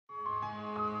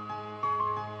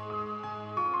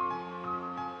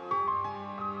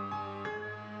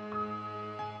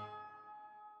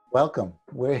Welcome.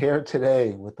 We're here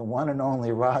today with the one and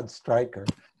only Rod Stryker.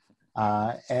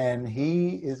 And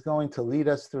he is going to lead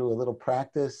us through a little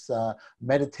practice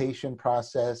meditation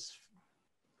process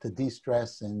to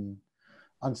de-stress in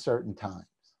uncertain times.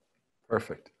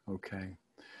 Perfect. Okay.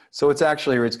 So it's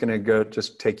going to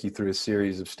just take you through a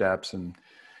series of steps and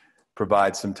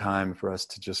provide some time for us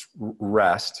to just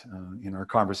rest. In our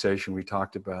conversation, we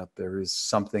talked about there is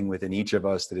something within each of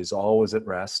us that is always at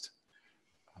rest,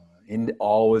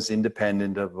 always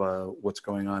independent of what's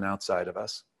going on outside of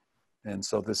us. And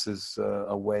so this is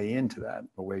a way into that,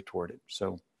 a way toward it.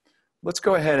 So let's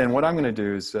go ahead. And what I'm going to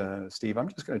do is, Steve, I'm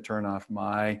just going to turn off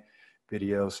my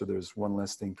video so there's one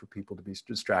less thing for people to be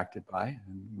distracted by.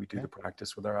 And we do the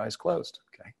practice with our eyes closed.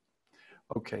 Okay.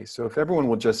 Okay. So if everyone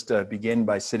will just begin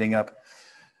by sitting up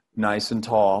nice and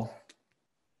tall.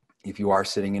 If you are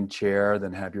sitting in chair,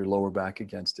 then have your lower back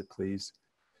against it, please.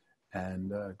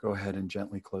 And go ahead and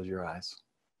gently close your eyes.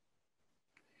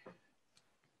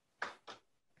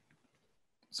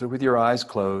 So with your eyes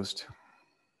closed,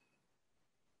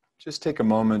 just take a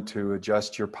moment to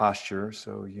adjust your posture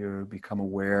so you become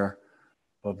aware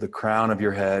of the crown of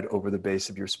your head over the base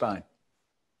of your spine.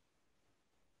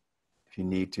 If you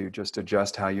need to, just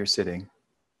adjust how you're sitting.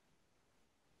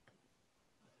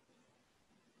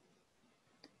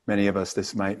 Many of us,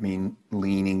 this might mean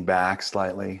leaning back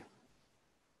slightly.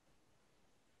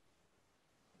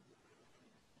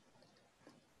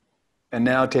 And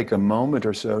now take a moment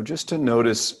or so just to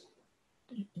notice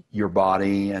your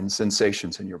body and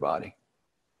sensations in your body.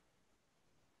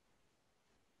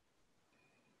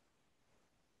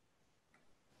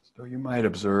 So you might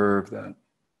observe that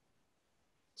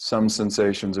some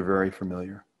sensations are very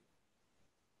familiar.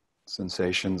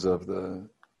 Sensations of the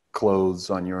clothes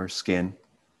on your skin.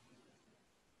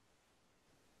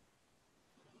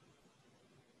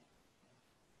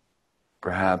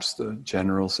 Perhaps the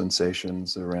general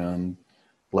sensations around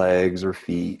legs or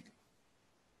feet,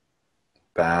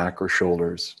 back or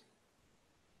shoulders.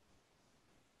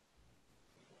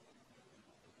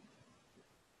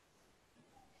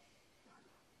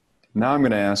 Now I'm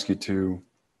going to ask you to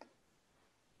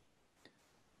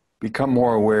become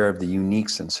more aware of the unique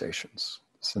sensations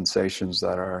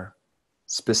that are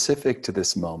specific to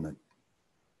this moment.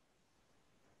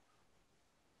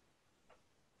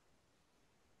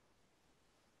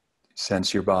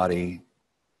 Sense your body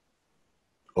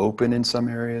open in some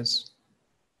areas,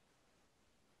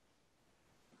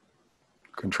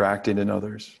 contracted in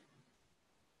others.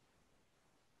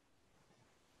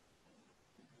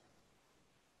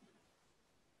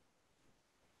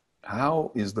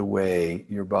 How is the way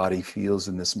your body feels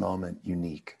in this moment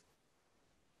unique?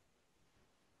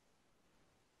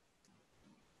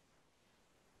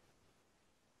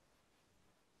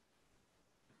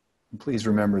 And please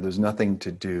remember, there's nothing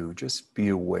to do, just be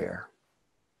aware.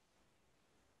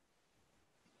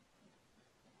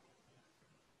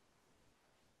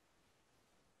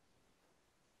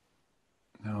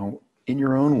 Now, in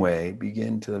your own way,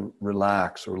 begin to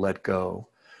relax or let go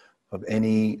of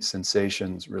any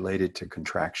sensations related to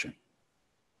contraction.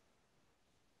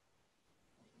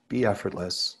 Be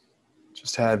effortless.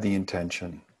 Just have the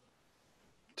intention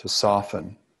to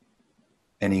soften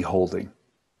any holding.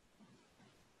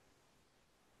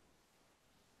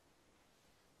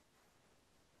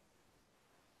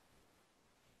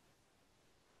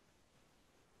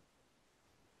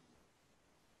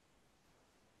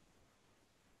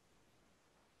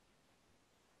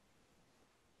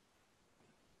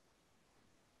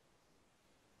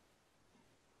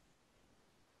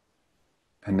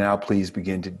 And now please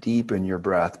begin to deepen your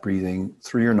breath, breathing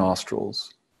through your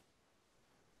nostrils.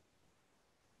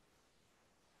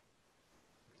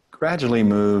 Gradually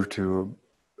move to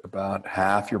about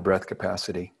half your breath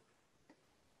capacity.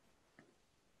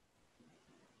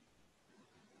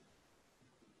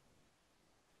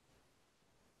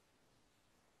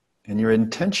 And your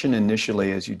intention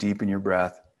initially as you deepen your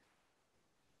breath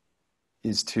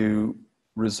is to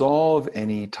resolve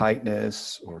any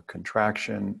tightness or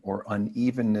contraction or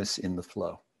unevenness in the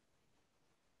flow.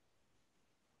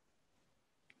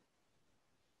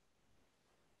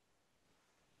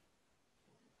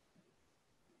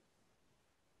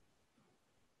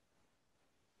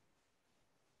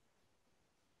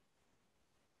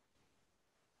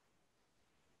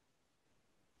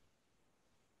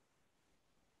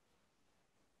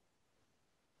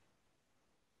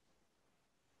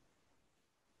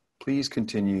 Please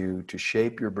continue to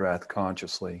shape your breath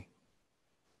consciously,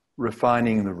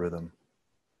 refining the rhythm.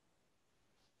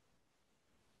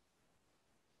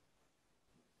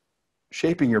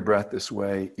 Shaping your breath this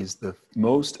way is the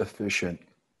most efficient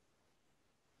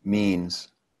means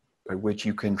by which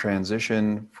you can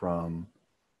transition from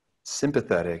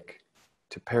sympathetic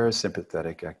to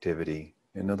parasympathetic activity.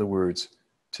 In other words,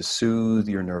 to soothe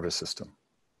your nervous system.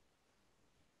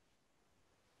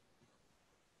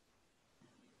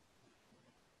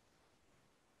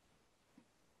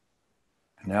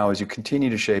 And now, as you continue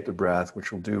to shape the breath,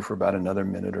 which we'll do for about another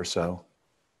minute or so,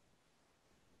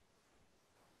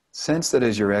 sense that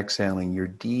as you're exhaling, you're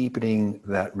deepening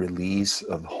that release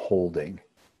of holding,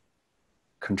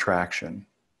 contraction.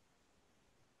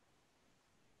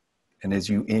 And as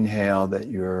you inhale, that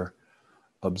you're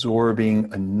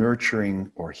absorbing a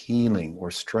nurturing or healing or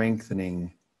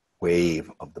strengthening wave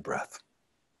of the breath.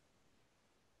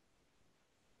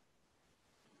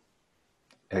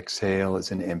 Exhale is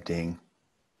an emptying.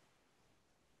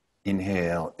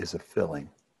 Inhale is a filling.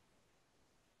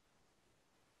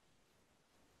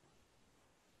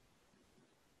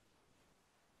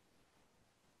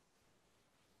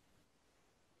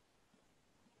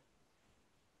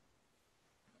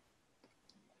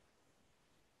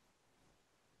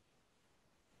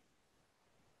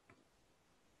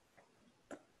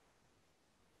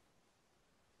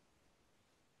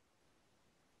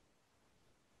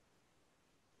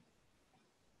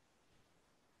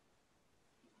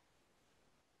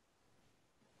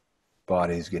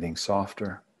 Body's getting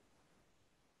softer.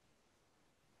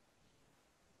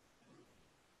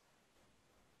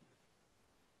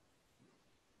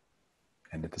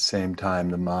 And at the same time,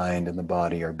 the mind and the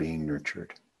body are being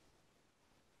nurtured.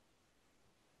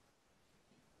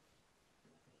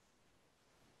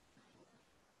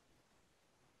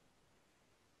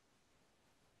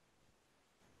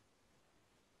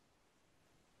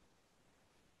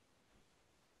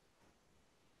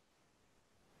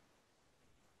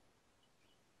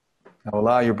 Now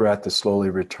allow your breath to slowly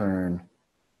return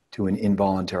to an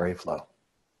involuntary flow.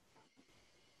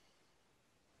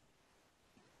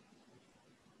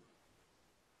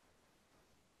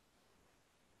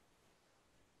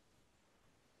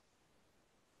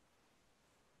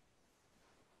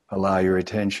 Allow your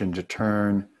attention to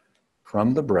turn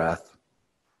from the breath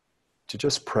to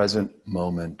just present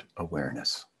moment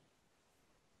awareness.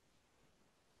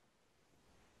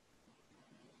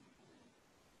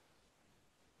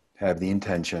 Have the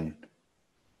intention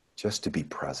just to be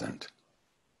present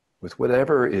with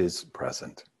whatever is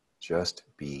present. Just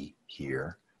be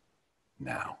here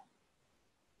now.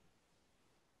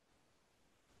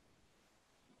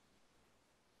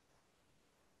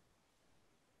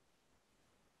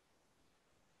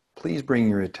 Please bring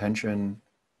your attention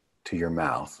to your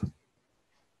mouth,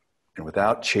 and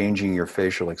without changing your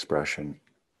facial expression,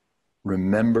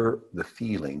 remember the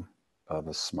feeling of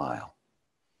a smile.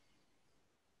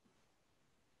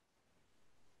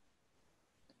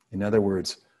 In other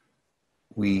words,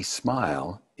 we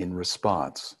smile in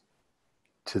response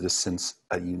to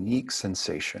a unique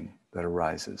sensation that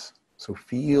arises. So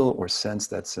feel or sense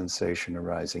that sensation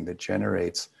arising that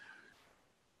generates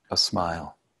a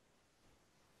smile.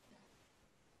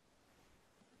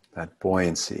 That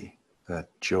buoyancy, that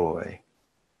joy,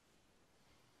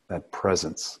 that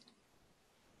presence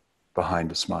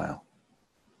behind a smile.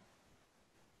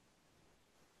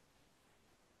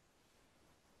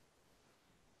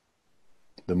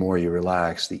 The more you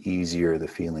relax, the easier the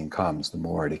feeling comes, the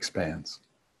more it expands.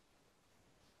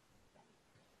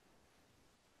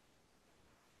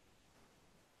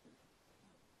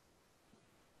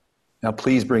 Now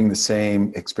please bring the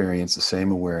same experience, the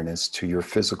same awareness to your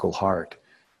physical heart,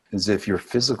 as if your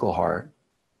physical heart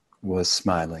was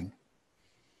smiling.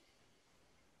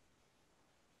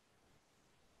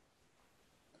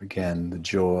 Again, the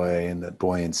joy and that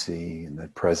buoyancy and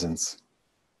that presence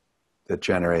that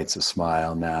generates a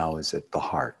smile now is at the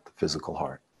heart, the physical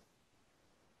heart.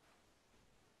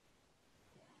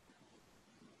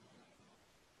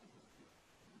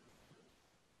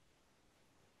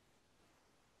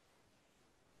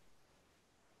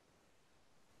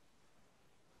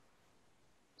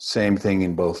 Same thing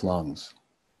in both lungs.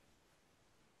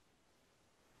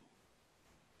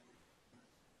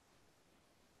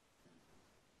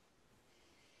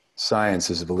 Science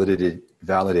has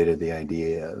validated the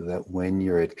idea that when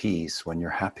you're at peace, when you're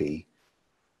happy,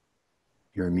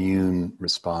 your immune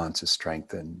response is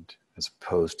strengthened, as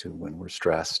opposed to when we're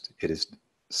stressed, it is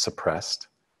suppressed,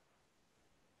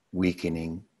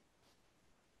 weakening,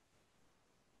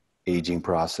 aging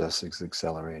process is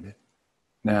accelerated.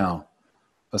 Now,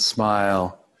 a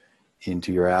smile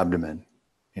into your abdomen,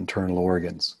 internal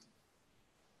organs.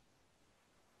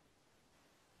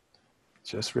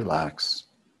 Just relax.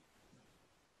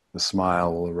 The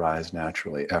smile will arise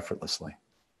naturally, effortlessly.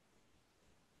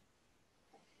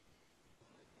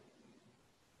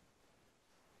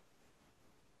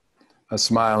 A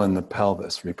smile in the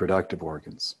pelvis, reproductive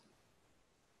organs.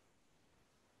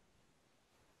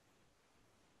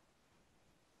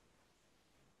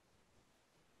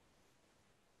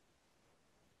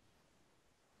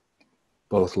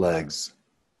 Both legs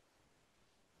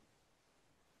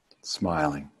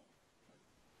smiling.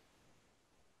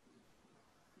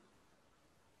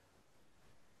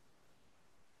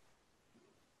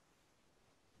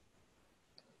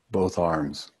 Both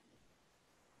arms.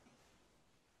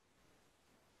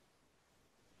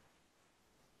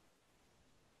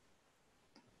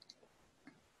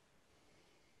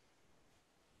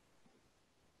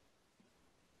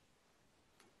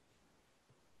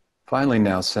 Finally,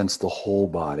 now sense the whole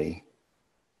body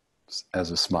as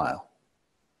a smile.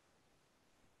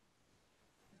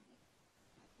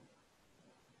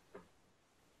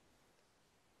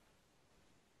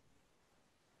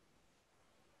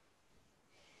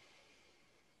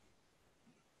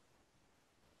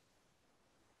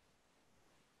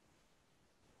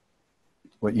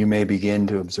 What you may begin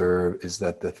to observe is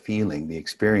that the feeling, the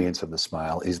experience of the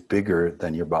smile is bigger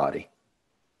than your body.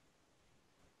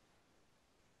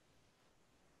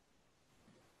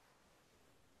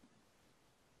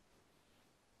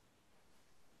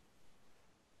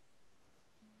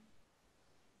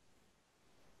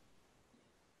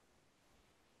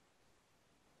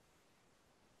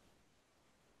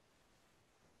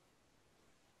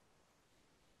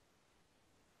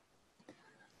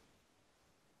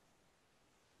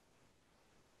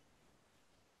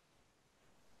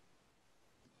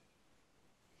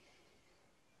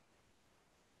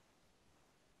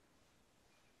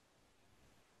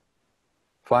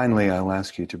 Finally, I'll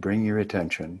ask you to bring your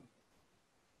attention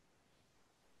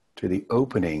to the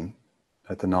opening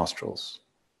at the nostrils.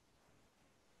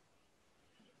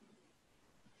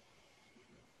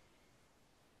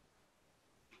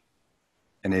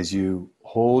 And as you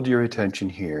hold your attention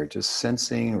here, just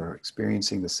sensing or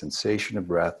experiencing the sensation of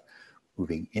breath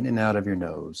moving in and out of your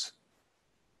nose,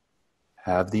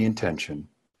 have the intention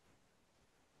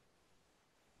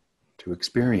to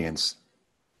experience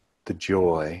the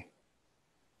joy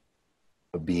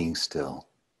of being still,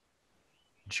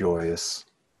 joyous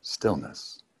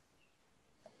stillness.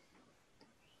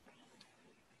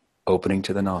 Opening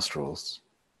to the nostrils,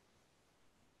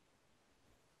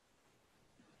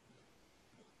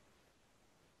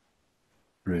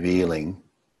 revealing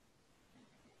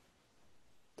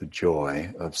the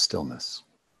joy of stillness.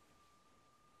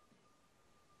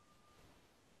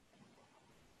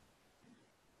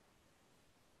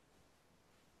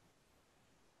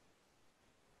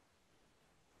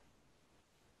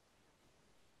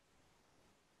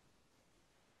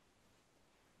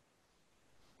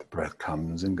 The breath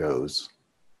comes and goes.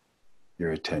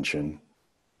 Your attention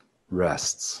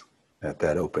rests at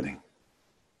that opening.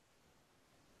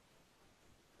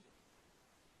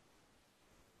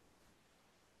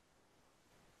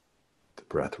 The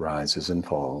breath rises and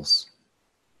falls.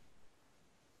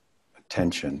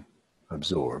 Attention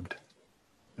absorbed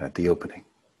at the opening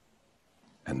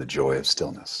and the joy of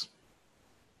stillness.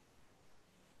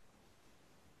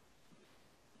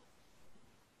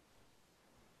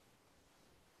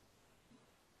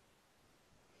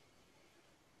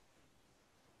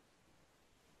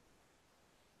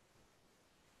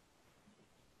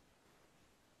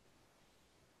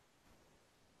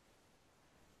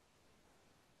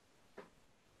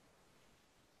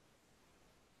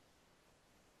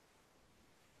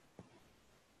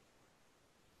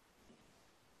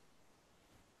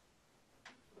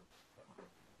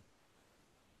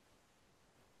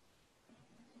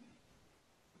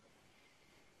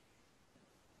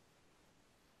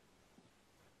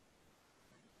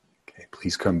 Okay,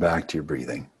 please come back to your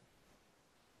breathing.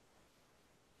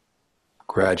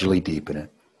 Gradually deepen it.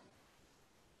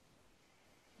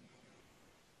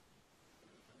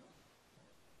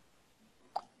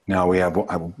 Now we have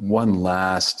one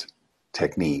last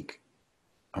technique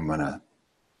I'm going to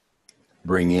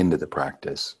bring into the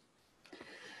practice.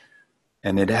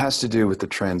 And it has to do with the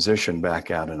transition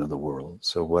back out into the world.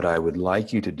 So what I would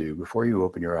like you to do before you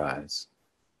open your eyes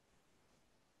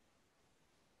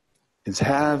is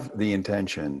have the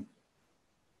intention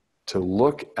to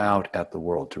look out at the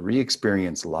world, to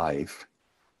re-experience life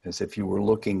as if you were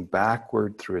looking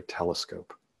backward through a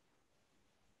telescope.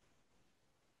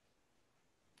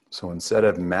 So instead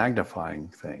of magnifying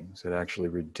things, it actually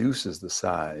reduces the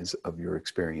size of your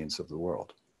experience of the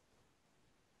world.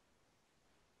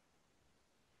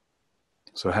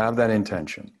 So have that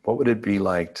intention. What would it be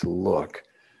like to look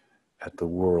at the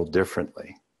world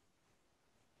differently?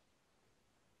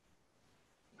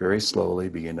 Very slowly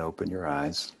begin to open your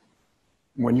eyes.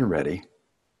 When you're ready,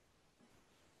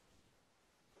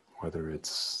 whether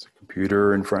it's a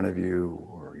computer in front of you,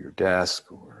 or your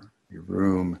desk, or your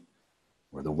room,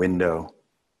 or the window.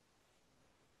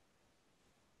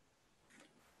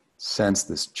 Sense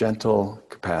this gentle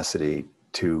capacity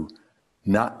to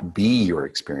not be your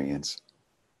experience,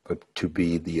 but to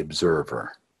be the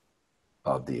observer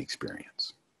of the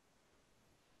experience.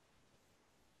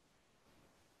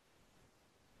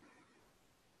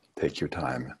 Take your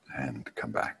time and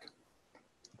come back.